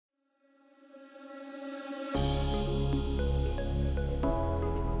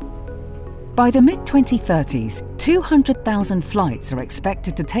By the mid-2030s, 200,000 flights are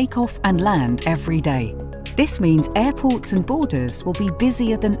expected to take off and land every day. This means airports and borders will be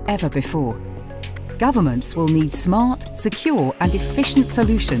busier than ever before. Governments will need smart, secure and efficient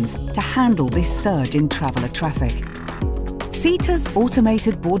solutions to handle this surge in traveller traffic. SITA's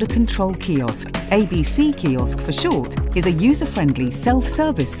Automated Border Control Kiosk, ABC Kiosk for short, is a user-friendly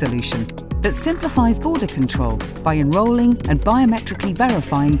self-service solution that simplifies border control by enrolling and biometrically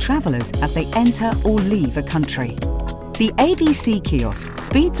verifying travellers as they enter or leave a country. The ABC Kiosk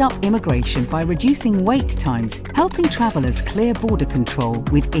speeds up immigration by reducing wait times, helping travellers clear border control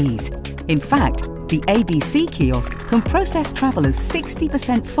with ease. In fact, the ABC Kiosk can process travellers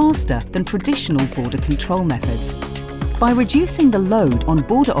 60% faster than traditional border control methods. By reducing the load on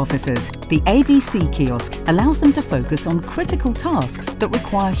border officers, the ABC Kiosk allows them to focus on critical tasks that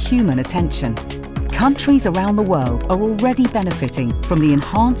require human attention. Countries around the world are already benefiting from the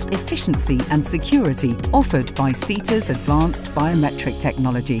enhanced efficiency and security offered by SITA's advanced biometric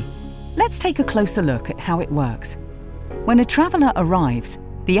technology. Let's take a closer look at how it works. When a traveller arrives,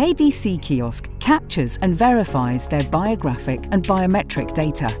 the ABC Kiosk captures and verifies their biographic and biometric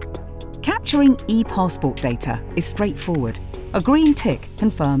data. Capturing e-passport data is straightforward. A green tick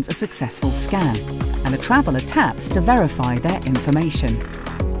confirms a successful scan, and the traveller taps to verify their information.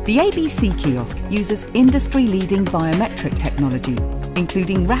 The ABC Kiosk uses industry-leading biometric technology,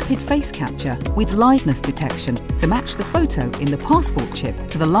 including rapid face capture with liveness detection to match the photo in the passport chip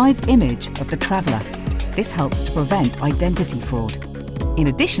to the live image of the traveller. This helps to prevent identity fraud. In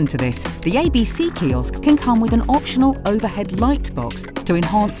addition to this, the ABC Kiosk can come with an optional overhead light box to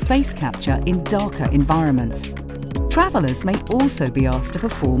enhance face capture in darker environments. Travellers may also be asked to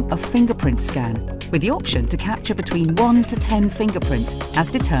perform a fingerprint scan, with the option to capture between 1 to 10 fingerprints as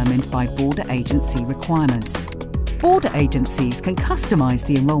determined by border agency requirements. Border agencies can customise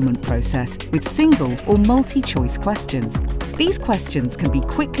the enrolment process with single or multi-choice questions. These questions can be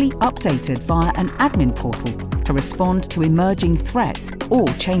quickly updated via an admin portal to respond to emerging threats or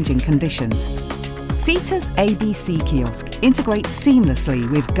changing conditions. SITA's ABC Kiosk integrates seamlessly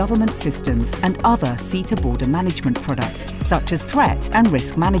with government systems and other SITA border management products, such as threat and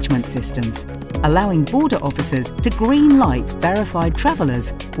risk management systems, allowing border officers to green light verified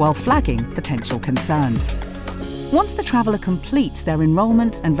travellers while flagging potential concerns. Once the traveller completes their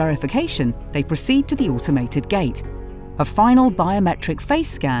enrolment and verification, they proceed to the automated gate. A final biometric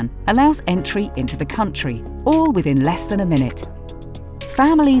face scan allows entry into the country, all within less than a minute.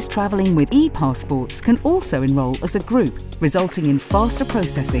 Families travelling with e-passports can also enrol as a group, resulting in faster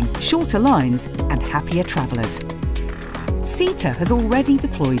processing, shorter lines and happier travellers. SITA has already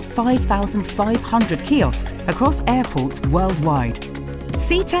deployed 5,500 kiosks across airports worldwide.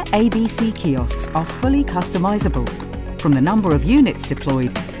 SITA ABC kiosks are fully customizable, from the number of units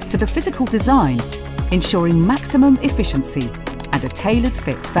deployed to the physical design, ensuring maximum efficiency and a tailored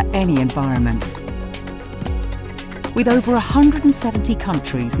fit for any environment. With over 170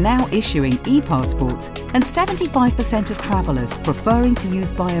 countries now issuing e-passports and 75% of travellers preferring to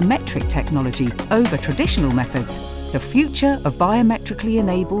use biometric technology over traditional methods, the future of biometrically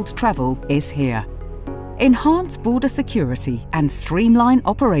enabled travel is here. Enhance border security and streamline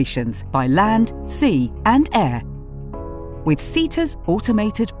operations by land, sea and air with SITA's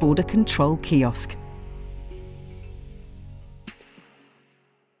Automated Border Control Kiosk.